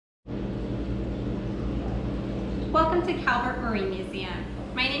Welcome to Calvert Marine Museum.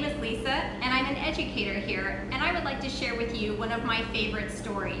 My name is Lisa and I'm an educator here, and I would like to share with you one of my favorite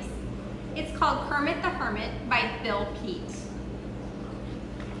stories. It's called Kermit the Hermit by Bill Peet.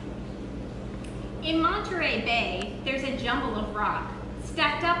 In Monterey Bay, there's a jumble of rock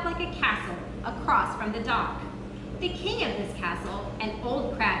stacked up like a castle across from the dock. The king of this castle, an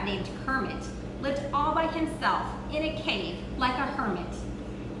old crab named Kermit, lived all by himself in a cave like a hermit.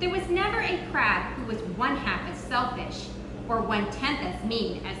 There was never a crab who was 1/2 as selfish or 1/10 as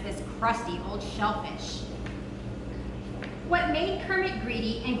mean as this crusty old shellfish. What made Kermit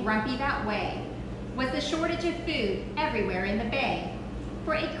greedy and grumpy that way was the shortage of food everywhere in the bay.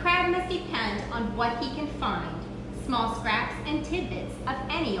 For a crab must depend on what he can find, small scraps and tidbits of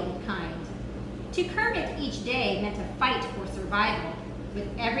any old kind. To Kermit, each day meant a fight for survival, with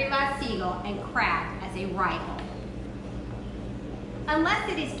every last seagull and crab as a rival. Unless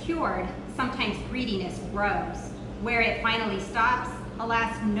it is cured, sometimes greediness grows. Where it finally stops,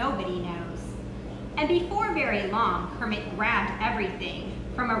 alas, nobody knows. And before very long, Kermit grabbed everything,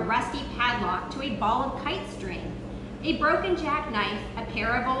 from a rusty padlock to a ball of kite string, a broken jackknife, a pair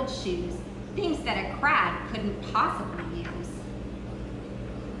of old shoes, things that a crab couldn't possibly use.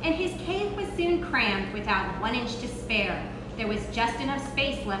 And his cave was soon crammed without 1 inch to spare. There was just enough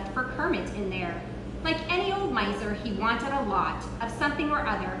space left for Kermit in there. Like any old miser, he wanted a lot of something or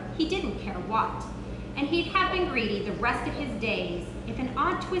other, he didn't care what. And he'd have been greedy the rest of his days if an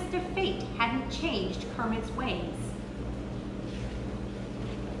odd twist of fate hadn't changed Kermit's ways.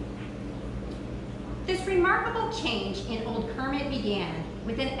 This remarkable change in old Kermit began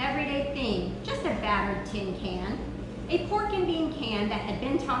with an everyday thing, just a battered tin can, a pork and bean can that had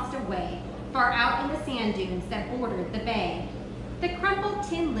been tossed away far out in the sand dunes that bordered the bay. The crumpled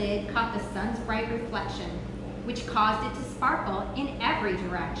tin lid caught the sun's bright reflection, which caused it to sparkle in every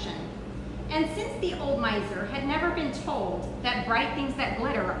direction. And since the old miser had never been told that bright things that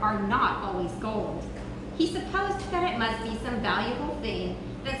glitter are not always gold, he supposed that it must be some valuable thing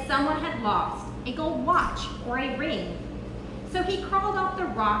that someone had lost, a gold watch or a ring. So he crawled off the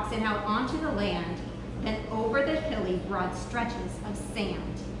rocks and out onto the land, then over the hilly broad stretches of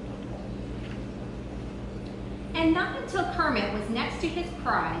sand. And not until Kermit was next to his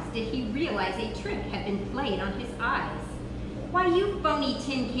prize did he realize a trick had been played on his eyes. "Why, you phony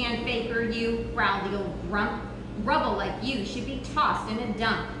tin can faker, you," growled the old grump. "Rubble like you should be tossed in a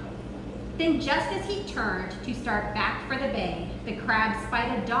dump." Then just as he turned to start back for the bay, the crab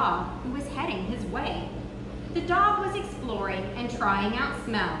spied a dog who was heading his way. The dog was exploring and trying out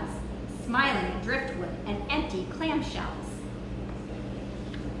smells, smiling at driftwood and empty clamshells.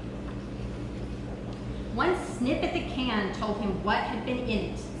 One sniff at the can told him what had been in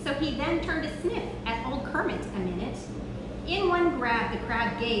it, so he then turned to sniff at old Kermit a minute. In one grab, the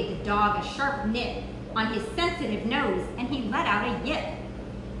crab gave the dog a sharp nip on his sensitive nose, and he let out a yip.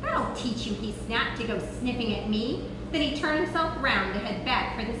 "That'll teach you," he snapped, "to go sniffing at me." Then he turned himself round to head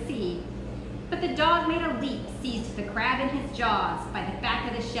back for the sea. But the dog made a leap, seized the crab in his jaws by the back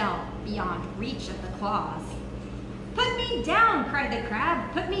of the shell, beyond reach of the claws. "Put me down," cried the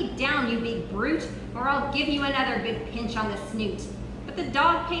crab. "Put me down, you big brute, or I'll give you another good pinch on the snoot." But the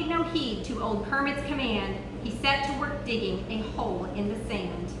dog paid no heed to old Kermit's command. He set to work digging a hole in the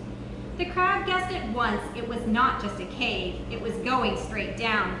sand. The crab guessed at once it was not just a cave. It was going straight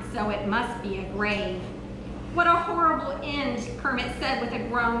down, so it must be a grave. "What a horrible end," Kermit said with a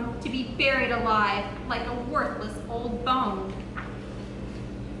groan, "to be buried alive like a worthless old bone."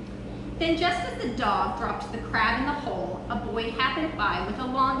 Then just as the dog dropped the crab in the hole, a boy happened by with a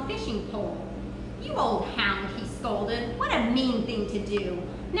long fishing pole. "You old hound," he scolded, "what a mean thing to do.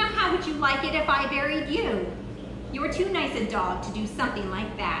 Now how would you like it if I buried you?" "You're too nice a dog to do something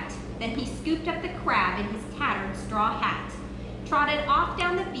like that." Then he scooped up the crab in his tattered straw hat, trotted off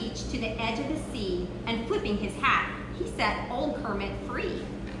down the beach to the edge of the sea, and flipping his hat, he set old Kermit free.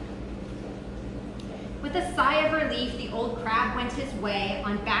 With a sigh of relief, the old crab went his way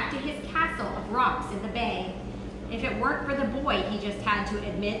on back to his castle of rocks in the bay. If it weren't for the boy, he just had to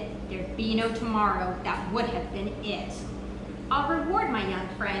admit, there'd be no tomorrow, that would have been it. "I'll reward my young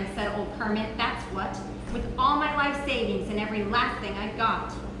friend," said old Kermit, "that's what, with all my life savings and every last thing I've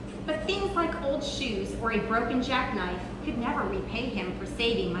got." But things like old shoes or a broken jackknife could never repay him for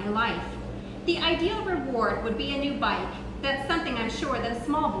saving my life. The ideal reward would be a new bike. That's something I'm sure that a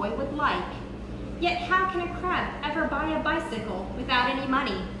small boy would like. Yet how can a crab ever buy a bicycle without any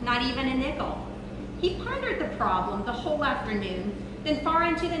money, not even a nickel? He pondered the problem the whole afternoon, then far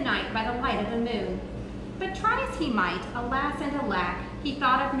into the night by the light of the moon. But try as he might, alas and alack, he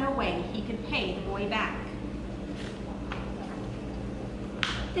thought of no way he could pay the boy back.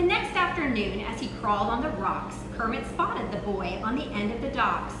 The next afternoon, as he crawled on the rocks, Kermit spotted the boy on the end of the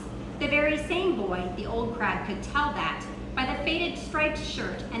docks. The very same boy, the old crab could tell that by the faded striped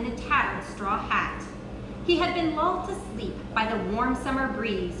shirt and the tattered straw hat. He had been lulled to sleep by the warm summer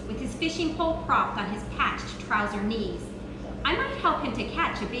breeze with his fishing pole propped on his patched trouser knees. I might help him to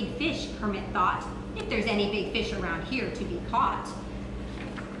catch a big fish, Kermit thought, if there's any big fish around here to be caught.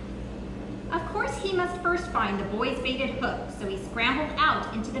 Of course, he must first find the boy's baited hook, so he scrambled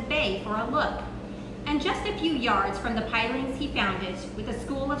out into the bay for a look. And just a few yards from the pilings he found it, with a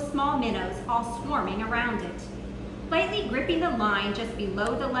school of small minnows all swarming around it. Lightly gripping the line just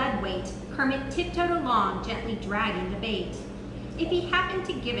below the lead weight, Kermit tiptoed along, gently dragging the bait. If he happened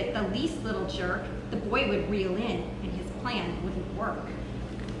to give it the least little jerk, the boy would reel in, and his plan wouldn't work.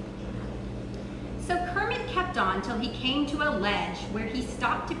 So Kermit kept on till he came to a ledge where he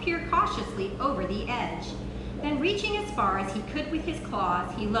stopped to peer cautiously over the edge. Then reaching as far as he could with his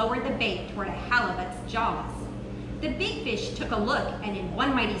claws, he lowered the bait toward a halibut's jaws. The big fish took a look, and in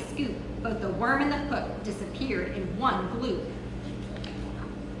one mighty scoop, both the worm and the hook disappeared in one gloop.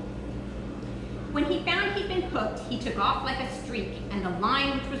 When he found he'd been hooked, he took off like a streak, and the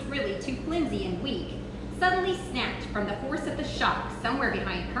line, which was really too flimsy and weak, suddenly snapped from the force of the shock somewhere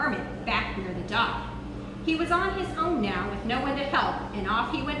behind Kermit, back near the dock. He was on his own now with no one to help, and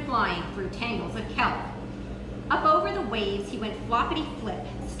off he went flying through tangles of kelp. Up over the waves he went floppity-flip,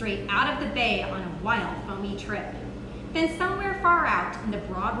 straight out of the bay on a wild foamy trip. Then somewhere far out in the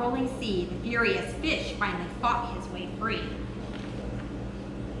broad rolling sea, the furious fish finally fought his way free.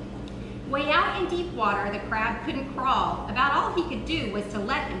 Way out in deep water, the crab couldn't crawl. About all he could do was to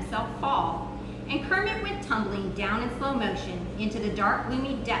let himself fall. And Kermit went tumbling down in slow motion into the dark,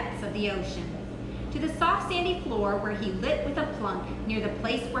 gloomy depths of the ocean, to the soft, sandy floor where he lit with a plunk near the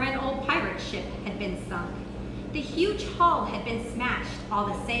place where an old pirate ship had been sunk. The huge hull had been smashed, all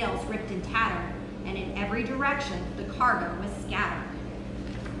the sails ripped and tattered, and in every direction the cargo was scattered.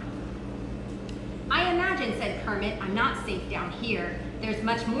 I imagine, said Kermit, I'm not safe down here. There's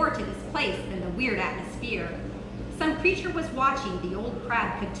much more to this place than the weird atmosphere. Some creature was watching, the old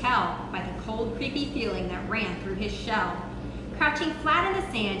crab could tell by the cold, creepy feeling that ran through his shell. Crouching flat in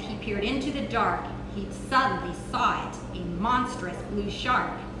the sand, he peered into the dark. He suddenly saw it, a monstrous blue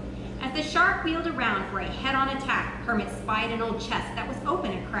shark. As the shark wheeled around for a head-on attack, Kermit spied an old chest that was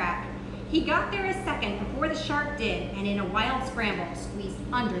open a crack. He got there a second before the shark did, and in a wild scramble, squeezed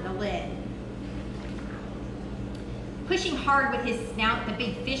under the lid. Pushing hard with his snout, the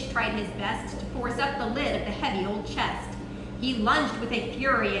big fish tried his best to force up the lid of the heavy old chest. He lunged with a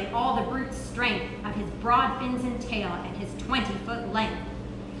fury and all the brute's strength of his broad fins and tail and his 20-foot length.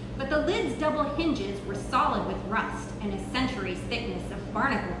 But the lid's double hinges were solid with rust and a century's thickness of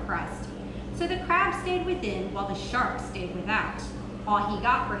barnacle crust. So the crab stayed within while the shark stayed without. All he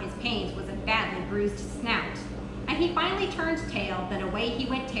got for his pains was a badly bruised snout. And he finally turned tail, then away he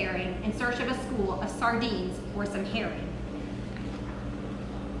went tearing in search of a school of sardines or some herring.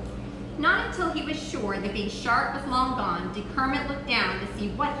 Not until he was sure the big shark was long gone did Kermit look down to see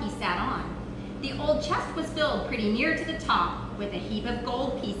what he sat on. The old chest was filled pretty near to the top with a heap of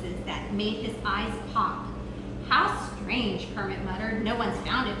gold pieces that made his eyes pop. How strange, Kermit muttered. No one's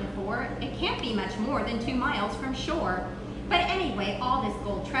found it before. It can't be much more than 2 miles from shore. But anyway, all this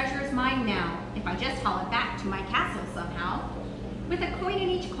gold treasure is mine now, if I just haul it back to my castle somehow. With a coin in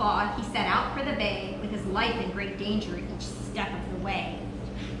each claw, he set out for the bay, with his life in great danger each step of the way.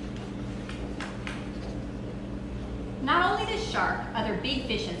 Not only the shark, other big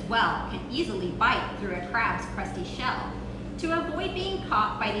fish as well can easily bite through a crab's crusty shell. To avoid being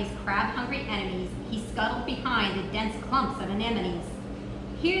caught by these crab-hungry enemies, he scuttled behind the dense clumps of anemones.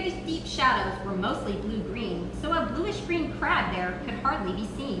 Here the deep shadows were mostly blue-green, so a bluish-green crab there could hardly be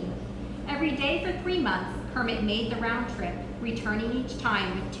seen. Every day for 3 months, Kermit made the round trip, returning each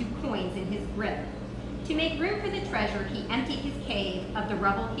time with 2 coins in his grip. To make room for the treasure, he emptied his cave of the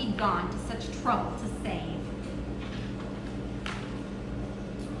rubble he'd gone to such trouble to save.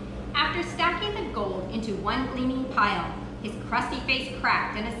 After stacking the gold into one gleaming pile, his crusty face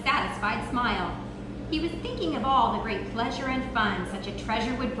cracked in a satisfied smile. He was thinking of all the great pleasure and fun such a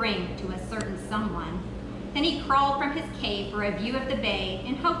treasure would bring to a certain someone. Then he crawled from his cave for a view of the bay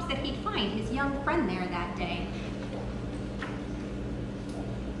in hopes that he'd find his young friend there that day.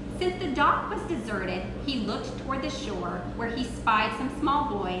 Since the dock was deserted, he looked toward the shore where he spied some small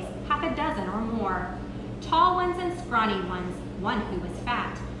boys, half a dozen or more. Tall ones and scrawny ones, one who was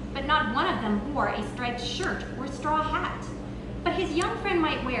fat, but not one of them wore a striped shirt or straw hat. But his young friend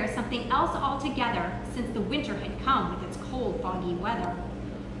might wear something else altogether, since the winter had come with its cold, foggy weather.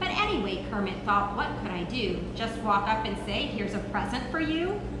 But anyway, Kermit thought, what could I do? Just walk up and say, here's a present for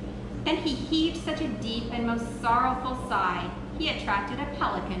you? Then he heaved such a deep and most sorrowful sigh, he attracted a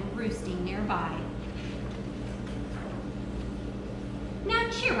pelican roosting nearby. Now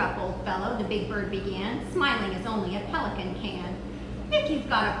cheer up, old fellow, the big bird began, smiling as only a pelican can. If you've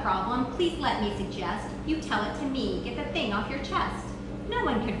got a problem, please let me suggest you tell it to me, get the thing off your chest. No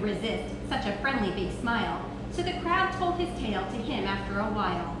one could resist such a friendly big smile, so the crab told his tale to him after a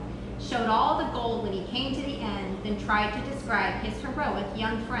while. Showed all the gold when he came to the end, then tried to describe his heroic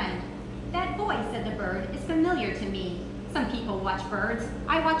young friend. That voice, said the bird, is familiar to me. Some people watch birds,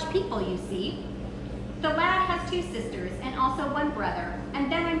 I watch people, you see. The lad has 2 sisters and also 1 brother, and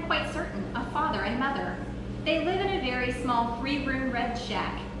then I'm quite certain a father and mother. They live in a very small 3-room red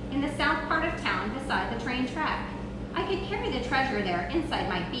shack in the south part of town beside the train track. I could carry the treasure there inside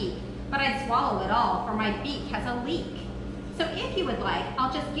my beak, but I'd swallow it all, for my beak has a leak. So if you would like,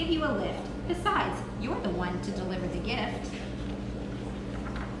 I'll just give you a lift. Besides, you're the one to deliver the gift.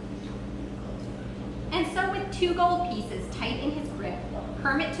 And so with 2 gold pieces tight in his grip,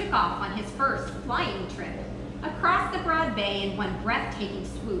 Kermit took off on his first flying trip. Across the broad bay in one breathtaking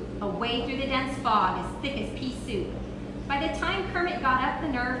swoop, away through the dense fog as thick as pea soup. By the time Kermit got up the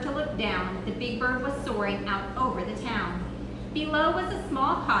nerve to look down, the big bird was soaring out over the town. Below was a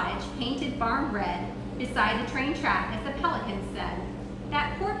small cottage painted farm red, beside the train track, as the pelican said.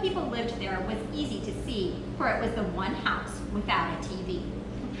 That poor people lived there was easy to see, for it was the one house without a TV.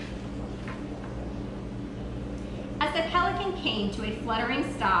 As the pelican came to a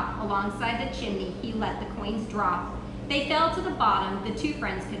fluttering stop alongside the chimney, he let the coins drop. They fell to the bottom, the 2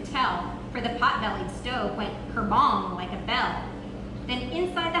 friends could tell, for the pot-bellied stove went kerbong like a bell. Then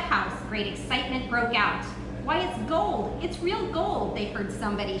inside the house, great excitement broke out. Why, it's gold! It's real gold, they heard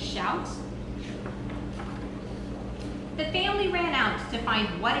somebody shout. The family ran out to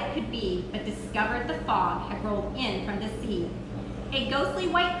find what it could be, but discovered the fog had rolled in from the sea. A ghostly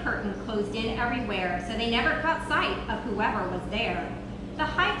white curtain closed in everywhere, so they never caught sight of whoever was there. The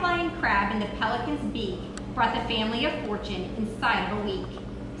high-flying crab in the pelican's beak brought the family a fortune inside of a week.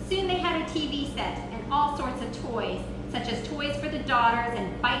 Soon they had a TV set and all sorts of toys, such as toys for the daughters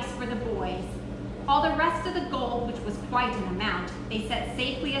and bikes for the boys. All the rest of the gold, which was quite an amount, they set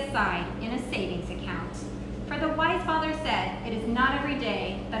safely aside in a savings account. For the wise father said, it is not every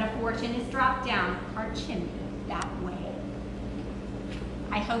day that a fortune is dropped down our chimney that way.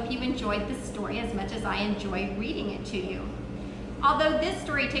 I hope you enjoyed this story as much as I enjoyed reading it to you. Although this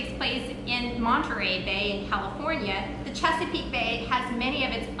story takes place in Monterey Bay in California, the Chesapeake Bay has many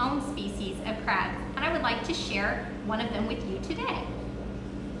of its own species of crabs, and I would like to share one of them with you today.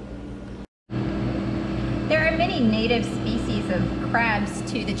 There are many native species of crabs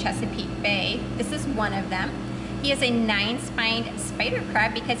to the Chesapeake Bay. This is one of them. He is a 9-spined spider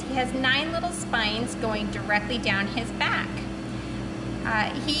crab because he has 9 little spines going directly down his back.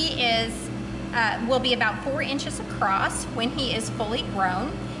 He will be about 4 inches across when he is fully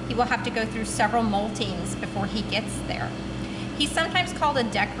grown. He will have to go through several moltings before he gets there. He's sometimes called a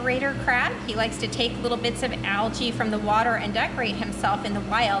decorator crab. He likes to take little bits of algae from the water and decorate himself in the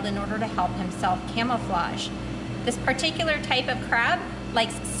wild in order to help himself camouflage. This particular type of crab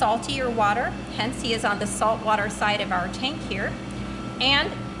likes saltier water, hence he is on the saltwater side of our tank here.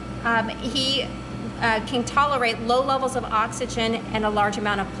 And he can tolerate low levels of oxygen and a large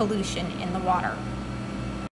amount of pollution in the water.